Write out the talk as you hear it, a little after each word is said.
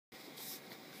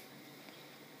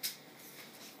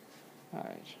All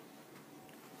right.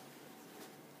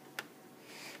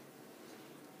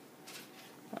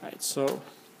 All right, so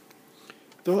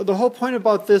the whole point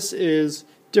about this is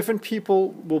different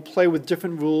people will play with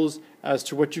different rules as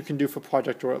to what you can do for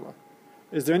Project Euler.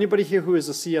 Is there anybody here who is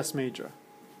a CS major?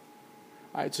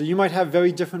 All right, so you might have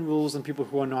very different rules than people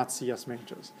who are not CS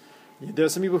majors. There are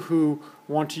some people who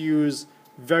want to use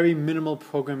very minimal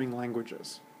programming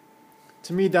languages.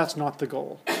 To me, that's not the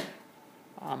goal.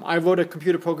 I wrote a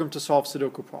computer program to solve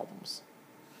Sudoku problems.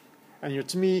 And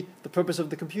to me, the purpose of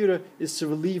the computer is to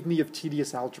relieve me of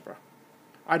tedious algebra.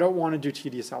 I don't want to do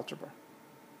tedious algebra.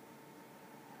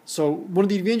 So one of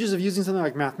the advantages of using something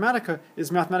like Mathematica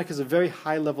is Mathematica is a very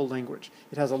high-level language.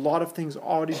 It has a lot of things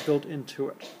already built into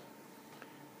it.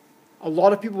 A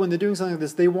lot of people, when they're doing something like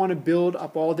this, they want to build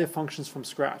up all their functions from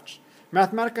scratch.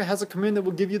 Mathematica has a command that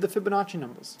will give you the Fibonacci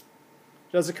numbers.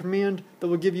 It has a command that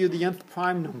will give you the nth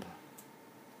prime number.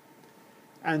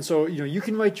 And so, you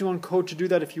can write your own code to do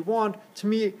that if you want. To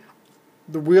me,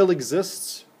 the wheel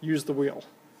exists. Use the wheel.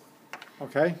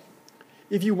 Okay?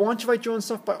 If you want to write your own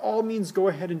stuff, by all means, go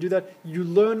ahead and do that. You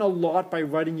learn a lot by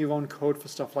writing your own code for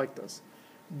stuff like this.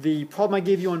 The problem I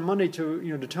gave you on Monday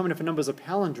to determine if a number is a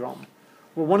palindrome,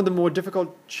 well, one of the more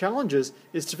difficult challenges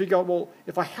is to figure out, well,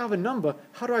 if I have a number,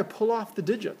 how do I pull off the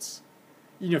digits?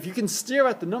 If you can stare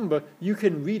at the number, you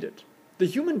can read it. The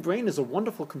human brain is a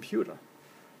wonderful computer.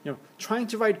 Trying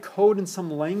to write code in some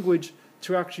language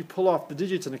to actually pull off the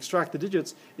digits and extract the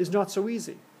digits is not so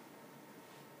easy.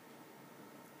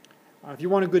 If you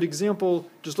want a good example,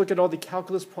 just look at all the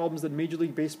calculus problems that Major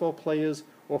League Baseball players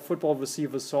or football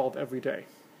receivers solve every day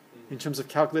in terms of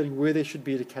calculating where they should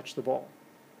be to catch the ball.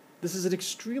 This is an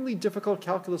extremely difficult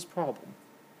calculus problem.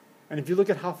 And if you look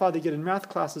at how far they get in math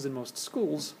classes in most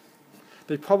schools,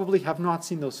 they probably have not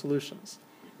seen those solutions.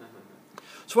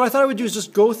 So what I thought I would do is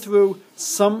just go through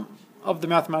some of the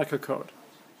Mathematica code.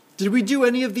 Did we do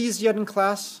any of these yet in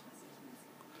class?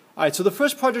 All right, so the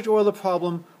first Project Euler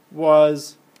problem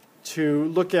was to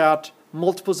look at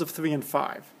multiples of 3 and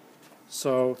 5.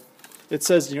 So it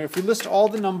says, if we list all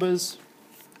the numbers,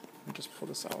 let me just pull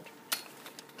this out.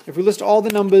 If we list all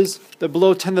the numbers that are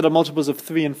below 10 that are multiples of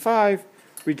 3 and 5,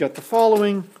 we get the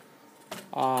following.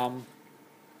 And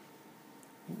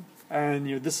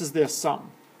this is their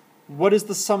sum. What is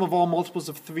the sum of all multiples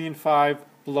of 3 and 5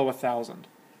 below 1,000?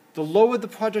 The lower the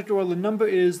Project Euler number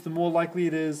is, the more likely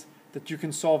it is that you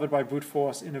can solve it by brute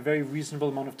force in a very reasonable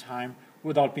amount of time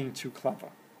without being too clever.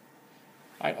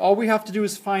 All we have to do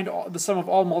is find the sum of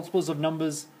all multiples of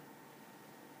numbers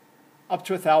up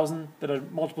to 1,000 that are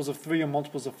multiples of 3 or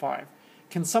multiples of 5.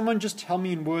 Can someone just tell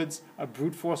me in words a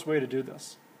brute force way to do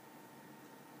this?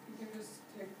 You can just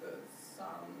take the sum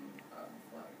of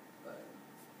the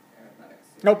arithmetic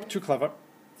series. Nope, too clever.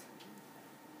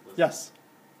 Yes?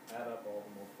 Add up all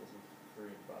the multiples of 3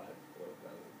 and 5 below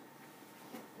 1,000.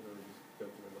 Or just go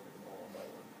through and look at them all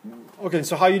one by one. Okay,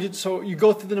 so how you did? So you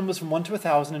go through the numbers from 1 to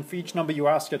 1,000, and for each number you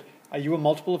ask it, are you a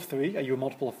multiple of 3? Are you a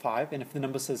multiple of 5? And if the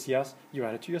number says yes, you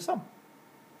add it to your sum.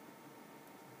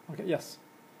 Okay, yes?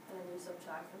 And then you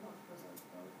subtract the multiples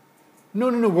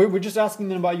of both. No. We're just asking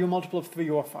them about you a multiple of 3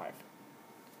 or 5.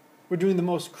 We're doing the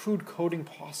most crude coding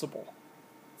possible.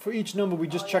 For each number, we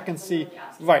just check and see.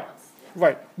 Right.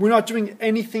 We're not doing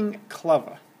anything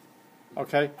clever.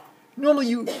 Okay? Normally,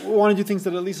 you want to do things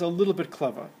that are at least a little bit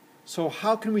clever. So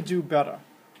how can we do better?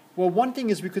 Well, one thing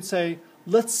is we could say,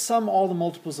 let's sum all the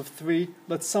multiples of 3,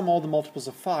 let's sum all the multiples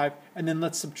of 5, and then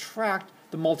let's subtract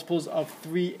the multiples of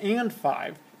 3 and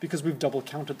 5 because we've double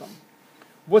counted them.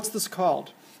 What's this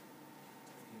called?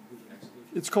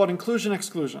 It's called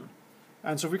inclusion-exclusion.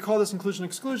 And so if we call this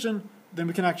inclusion-exclusion, then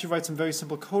we can actually write some very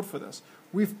simple code for this.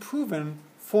 We've proven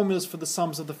formulas for the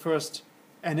sums of the first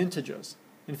n integers.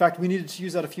 In fact, we needed to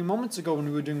use that a few moments ago when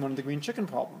we were doing one of the green chicken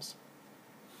problems.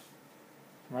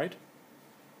 Right?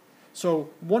 So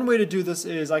one way to do this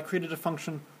is I created a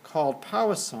function called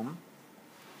power sum.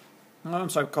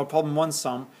 Called problem 1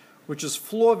 sum, which is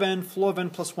floor of n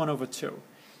plus 1 over 2.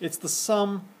 It's the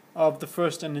sum of the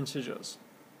first n integers.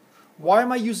 Why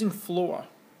am I using floor?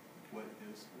 What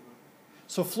is floor?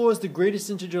 So floor is the greatest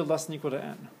integer less than or equal to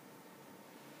n.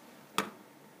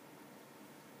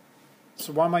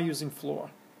 So why am I using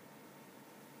floor?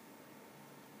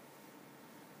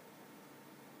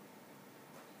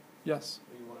 Yes?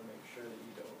 You want to make sure that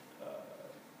you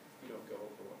don't go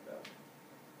over 1,000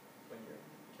 when you're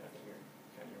counting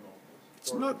your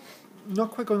multiples. It's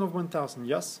not quite going over 1,000,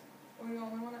 yes? We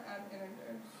only want to add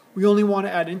integers. We only want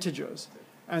to add integers.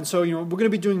 And so, we're going to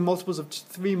be doing multiples of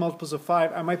 3, multiples of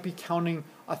 5. I might be counting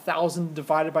 1,000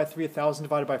 divided by 3, 1,000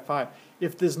 divided by 5.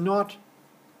 If it's not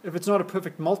a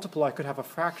perfect multiple, I could have a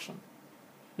fraction.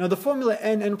 Now the formula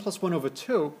n plus 1 over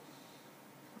 2,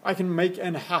 I can make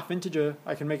n a half integer,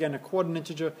 I can make n a quarter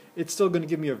integer, it's still going to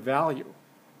give me a value.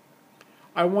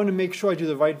 I want to make sure I do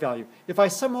the right value. If I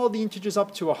sum all the integers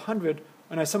up to 100,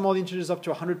 and I sum all the integers up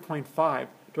to 100.5,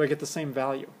 do I get the same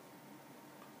value?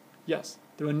 Yes,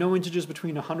 there are no integers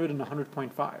between 100 and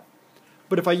 100.5.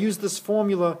 But if I use this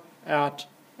formula at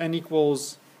n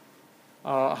equals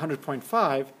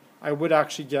 100.5, I would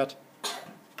actually get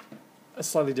a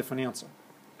slightly different answer.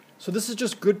 So this is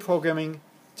just good programming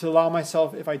to allow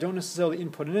myself, if I don't necessarily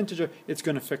input an integer, it's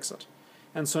going to fix it.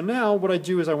 And so now what I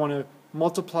do is I want to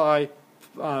multiply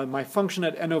my function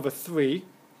at n over 3,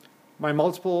 my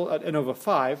multiple at n over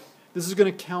 5. This is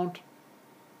going to count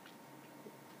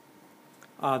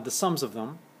the sums of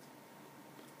them.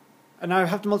 And now I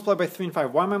have to multiply by 3 and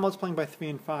 5. Why am I multiplying by 3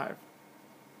 and 5?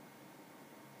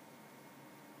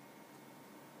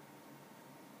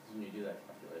 When you do that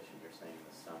calculation, you're saying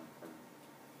the sum from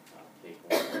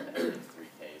k1 to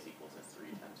n-3k is equal to 3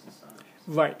 times the sum.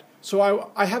 Right. So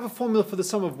I have a formula for the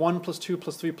sum of 1 plus 2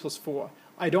 plus 3 plus 4.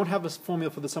 I don't have a formula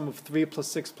for the sum of 3 plus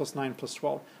 6 plus 9 plus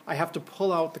 12. I have to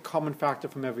pull out the common factor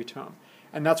from every term.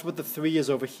 And that's what the 3 is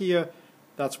over here.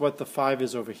 That's what the 5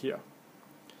 is over here.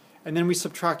 And then we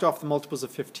subtract off the multiples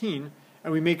of 15,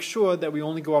 and we make sure that we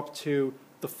only go up to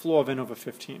the floor of n over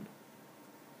 15.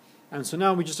 And so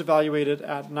now we just evaluate it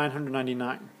at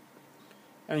 999.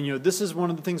 And this is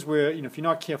one of the things where if you're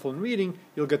not careful in reading,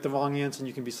 you'll get the wrong answer and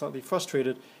you can be slightly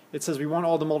frustrated. It says we want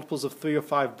all the multiples of 3 or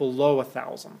 5 below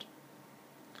 1,000.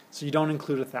 So you don't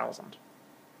include 1,000.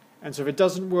 And so if it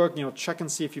doesn't work, check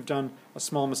and see if you've done a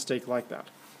small mistake like that.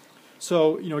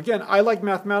 So, again, I like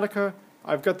Mathematica.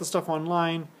 I've got the stuff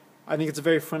online. I think it's a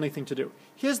very friendly thing to do.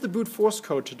 Here's the brute force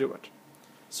code to do it.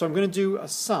 So I'm going to do a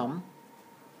sum,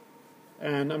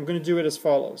 and I'm going to do it as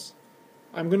follows.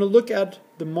 I'm going to look at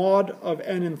the mod of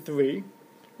n and 3.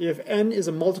 If n is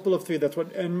a multiple of 3, that's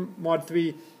what n mod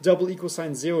 3 double equal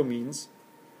sign 0 means,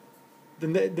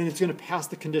 then it's going to pass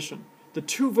the condition. The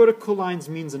two vertical lines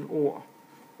means an or.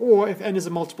 Or if n is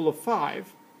a multiple of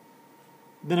 5,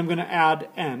 then I'm going to add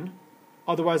n.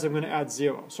 Otherwise, I'm going to add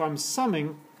 0. So I'm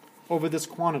summing over this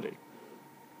quantity.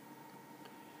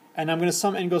 And I'm going to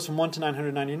sum n goes from 1 to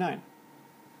 999.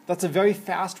 That's a very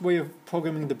fast way of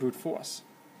programming the brute force.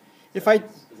 If I...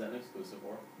 Is that an exclusive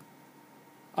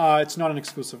or? It's not an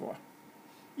exclusive or.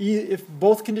 If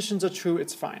both conditions are true,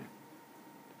 it's fine.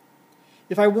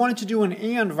 If I wanted to do an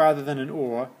and rather than an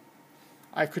or,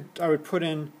 I would put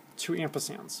in 2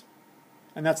 ampersands.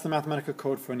 And that's the Mathematica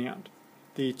code for an and.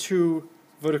 The 2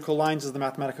 vertical lines is the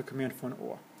Mathematica command for an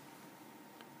or.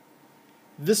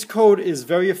 This code is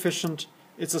very efficient.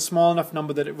 It's a small enough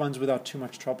number that it runs without too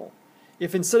much trouble.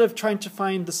 If instead of trying to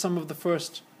find the sum of the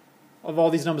first of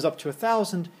all these numbers up to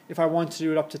 1,000, if I wanted to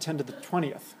do it up to 10 to the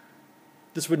 20th,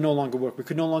 this would no longer work. We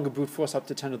could no longer brute force up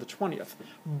to 10 to the 20th.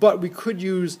 But we could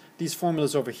use these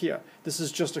formulas over here. This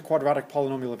is just a quadratic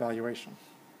polynomial evaluation.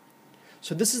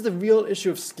 So this is the real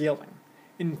issue of scaling.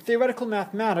 In theoretical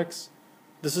mathematics,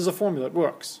 this is a formula. It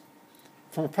works.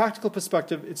 From a practical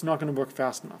perspective, it's not going to work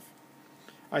fast enough.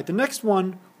 All right, the next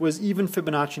one was even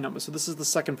Fibonacci numbers. So this is the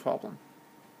second problem.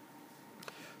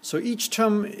 So each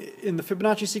term in the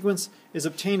Fibonacci sequence is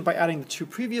obtained by adding the 2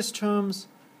 previous terms,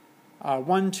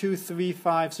 1, 2, 3,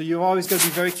 5. So you've always got to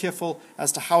be very careful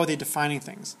as to how are they defining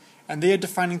things. And they are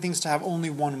defining things to have only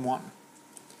 1, 1.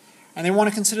 And they want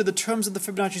to consider the terms of the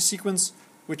Fibonacci sequence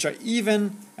which are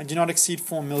even and do not exceed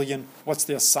 4 million. What's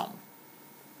their sum?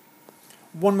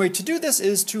 One way to do this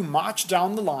is to march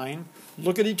down the line,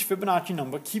 look at each Fibonacci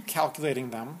number, keep calculating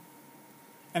them,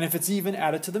 and if it's even,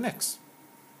 add it to the mix.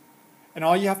 And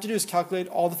all you have to do is calculate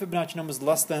all the Fibonacci numbers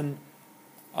less than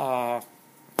 4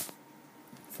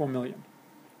 million.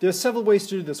 There are several ways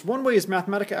to do this. One way is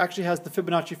Mathematica actually has the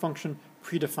Fibonacci function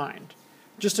predefined.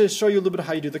 Just to show you a little bit of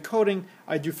how you do the coding,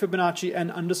 I do Fibonacci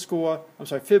n underscore,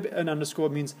 fib n underscore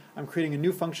means I'm creating a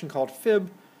new function called fib.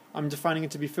 I'm defining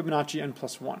it to be Fibonacci n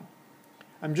plus 1.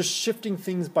 I'm just shifting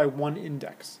things by 1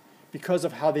 index because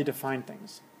of how they define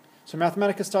things. So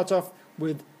Mathematica starts off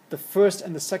with the first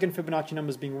and the second Fibonacci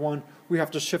numbers being 1. We have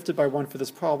to shift it by 1 for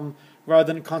this problem.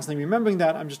 Rather than constantly remembering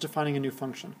that, I'm just defining a new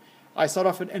function. I start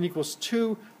off at n equals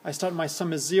 2, I start my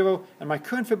sum is 0, and my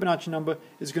current Fibonacci number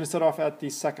is going to start off at the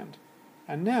second.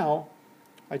 And now,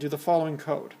 I do the following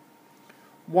code.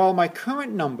 While my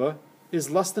current number is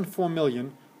less than 4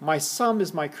 million, my sum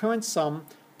is my current sum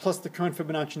plus the current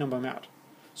Fibonacci number I'm at.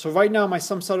 So right now my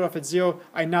sum started off at 0,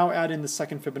 I now add in the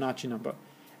second Fibonacci number.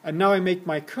 And now I make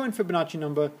my current Fibonacci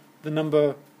number the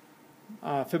number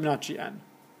Fibonacci n,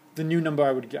 the new number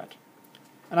I would get.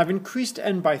 And I've increased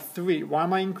n by 3. Why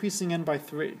am I increasing n by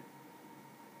 3?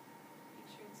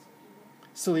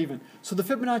 still even. So the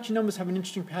Fibonacci numbers have an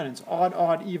interesting pattern. It's odd,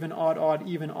 odd, even, odd, odd,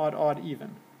 even, odd, odd,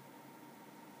 even.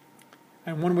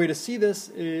 And one way to see this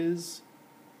is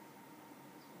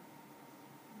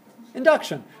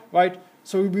induction, right?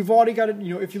 So we've already got it,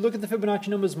 you know, if you look at the Fibonacci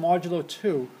numbers modulo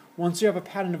 2, once you have a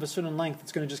pattern of a certain length,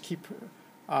 it's going to just keep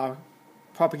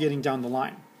propagating down the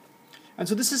line. And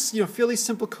so this is, you know, fairly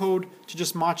simple code to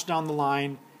just march down the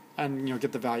line and, you know,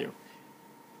 get the value.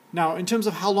 Now, in terms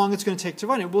of how long it's going to take to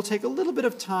run, it will take a little bit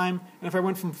of time, and if I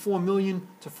went from 4 million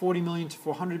to 40 million to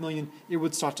 400 million, it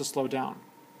would start to slow down.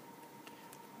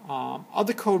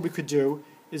 Other code we could do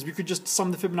is we could just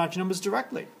sum the Fibonacci numbers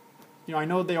directly. You know, I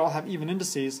know they all have even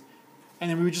indices, and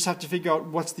then we would just have to figure out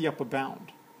what's the upper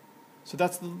bound. So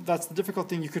that's the difficult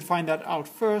thing. You could find that out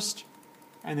first,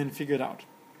 and then figure it out.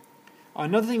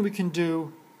 Another thing we can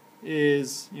do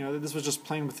is, you know, this was just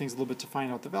playing with things a little bit to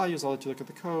find out the values. I'll let you look at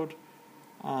the code.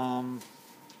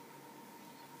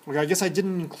 Okay, I guess I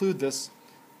didn't include this,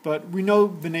 but we know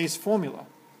Binet's formula.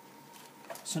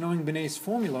 So knowing Binet's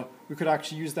formula, we could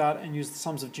actually use that and use the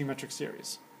sums of geometric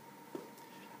series.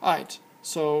 Alright,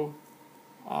 so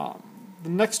the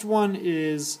next one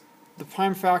is the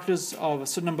prime factors of a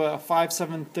certain number of 5,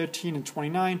 7, 13, and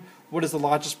 29. What is the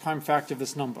largest prime factor of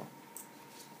this number?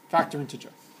 Factor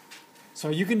integer. So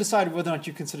you can decide whether or not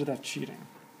you consider that cheating.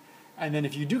 And then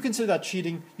if you do consider that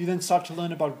cheating, you then start to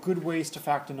learn about good ways to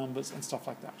factor numbers and stuff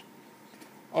like that.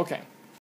 Okay.